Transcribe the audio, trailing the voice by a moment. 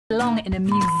belong in a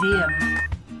museum.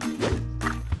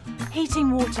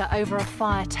 Heating water over a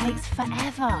fire takes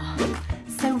forever.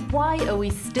 So why are we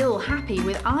still happy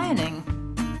with ironing?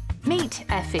 Meet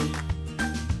Effie.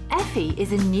 Effie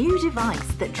is a new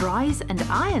device that dries and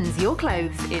irons your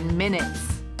clothes in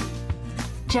minutes.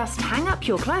 Just hang up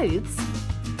your clothes,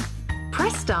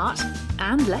 press start,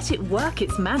 and let it work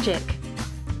its magic.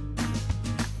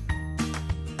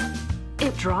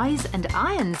 It dries and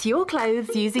irons your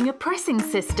clothes using a pressing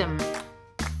system,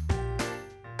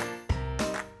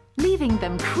 leaving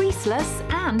them creaseless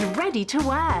and ready to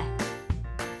wear.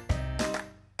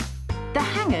 The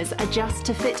hangers adjust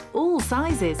to fit all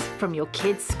sizes, from your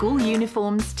kids' school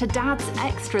uniforms to Dad's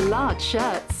extra large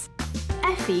shirts.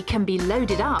 Effie can be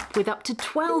loaded up with up to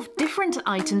 12 different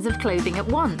items of clothing at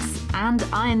once and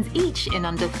irons each in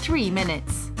under 3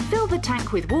 minutes. Fill the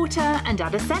tank with water and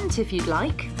add a scent if you'd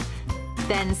like.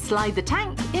 Then slide the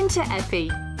tank into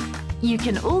Effie. You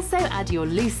can also add your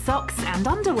loose socks and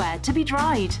underwear to be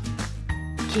dried.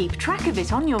 Keep track of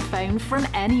it on your phone from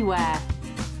anywhere.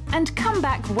 And come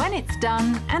back when it's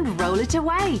done and roll it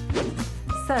away.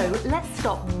 So let's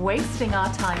stop wasting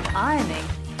our time ironing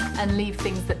and leave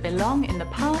things that belong in the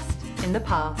past in the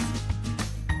past.